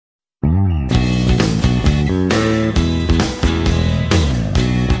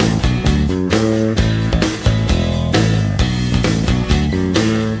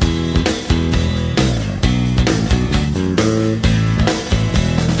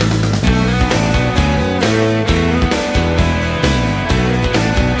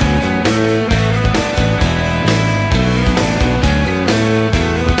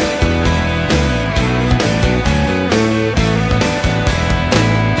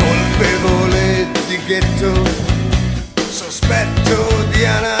ghetto, sospetto di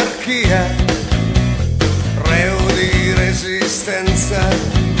anarchia, reo di resistenza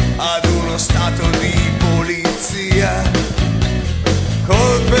ad uno stato di polizia,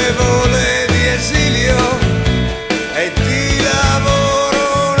 colpevole di esilio e di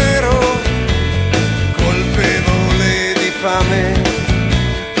lavoro nero, colpevole di fame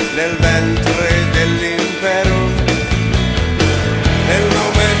nel ventre dell'impero, nel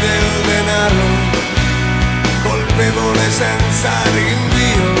nome del denaro, colpevole senza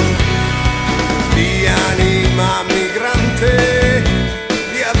rinvio di anima migrante,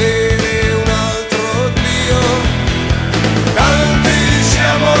 di avere un altro Dio. Tanti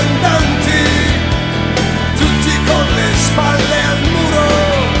siamo in tanti, tutti con le spalle al muro,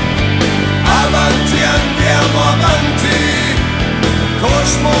 avanti andiamo avanti,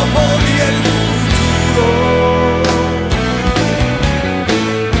 cosmopoli e il futuro.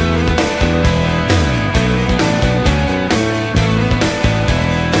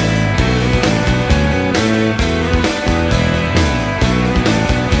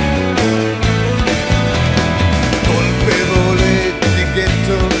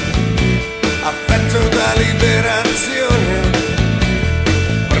 Affetto da liberazione,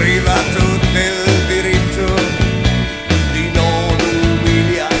 privato del diritto di non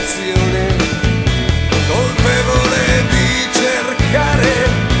umiliazione, colpevole di cercare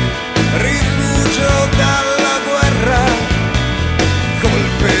rifugio dalla guerra,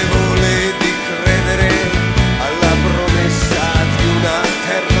 colpevole di credere alla promessa di una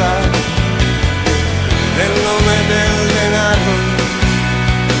terra, nel nome del denaro,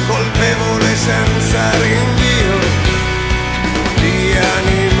 colpevole senza rinvio di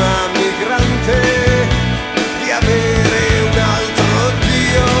anima migrante, di avere un altro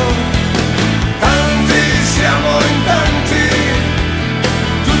Dio. Tanti siamo in tanti,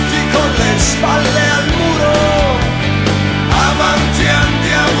 tutti con le spalle al muro, avanti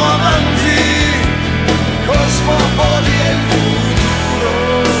andiamo avanti, cosmopoli e il futuro.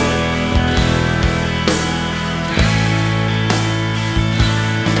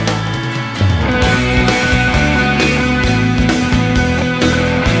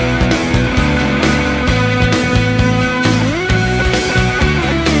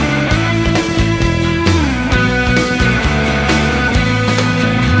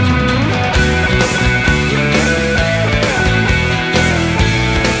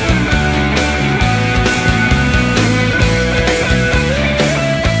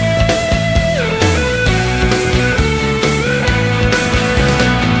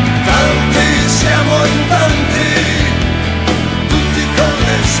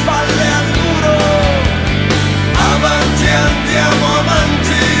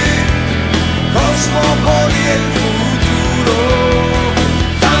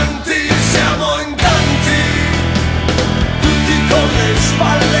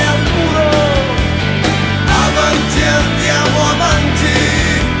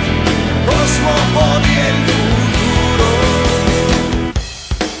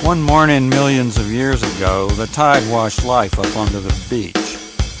 One morning millions of years ago, the tide washed life up onto the beach.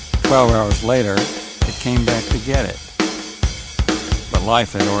 12 hours later, it came back to get it. But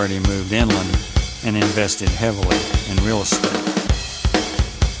life had already moved inland and invested heavily in real estate.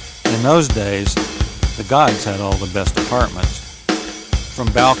 In those days, the gods had all the best apartments.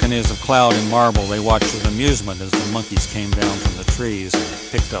 From balconies of cloud and marble, they watched with amusement as the monkeys came down from the trees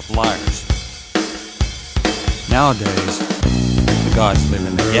and picked up lyres. Nowadays, the gods live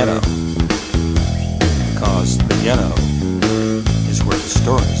in the ghetto, because the ghetto is where the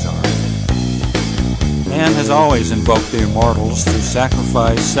stories are. Man has always invoked the immortals through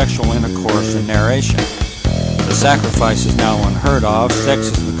sacrifice, sexual intercourse, and narration. The sacrifice is now unheard of, sex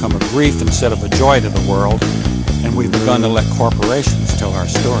has become a grief instead of a joy to the world, and we've begun to let corporations tell our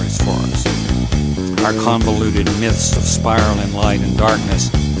stories for us. Our convoluted myths of spiraling light and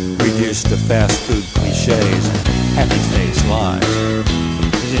darkness reduced to fast food cliches and happy-faced lies.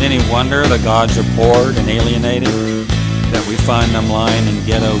 Is it any wonder the gods are bored and alienated, that we find them lying in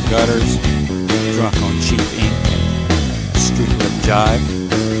ghetto gutters, drunk on cheap ink and street-lip jive?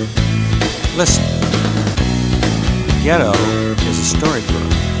 Listen, the ghetto is a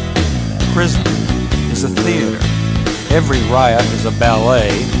storybook. Prison is a theater. Every riot is a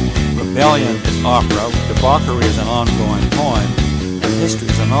ballet. Rebellion is opera. Debauchery is an ongoing poem. And history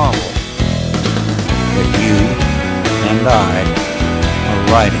is a novel that you and I are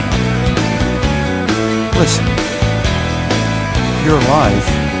writing. Listen, your life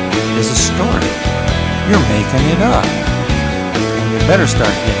is a story. You're making it up. And you better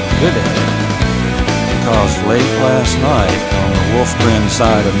start getting good at it. Because late last night, on the Wolf Grin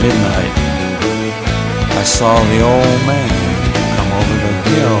side of midnight, I saw the old man come over the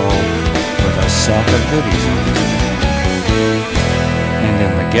hill with a sack of goodies on his back. And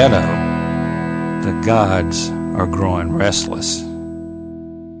in the ghetto, the gods are growing restless.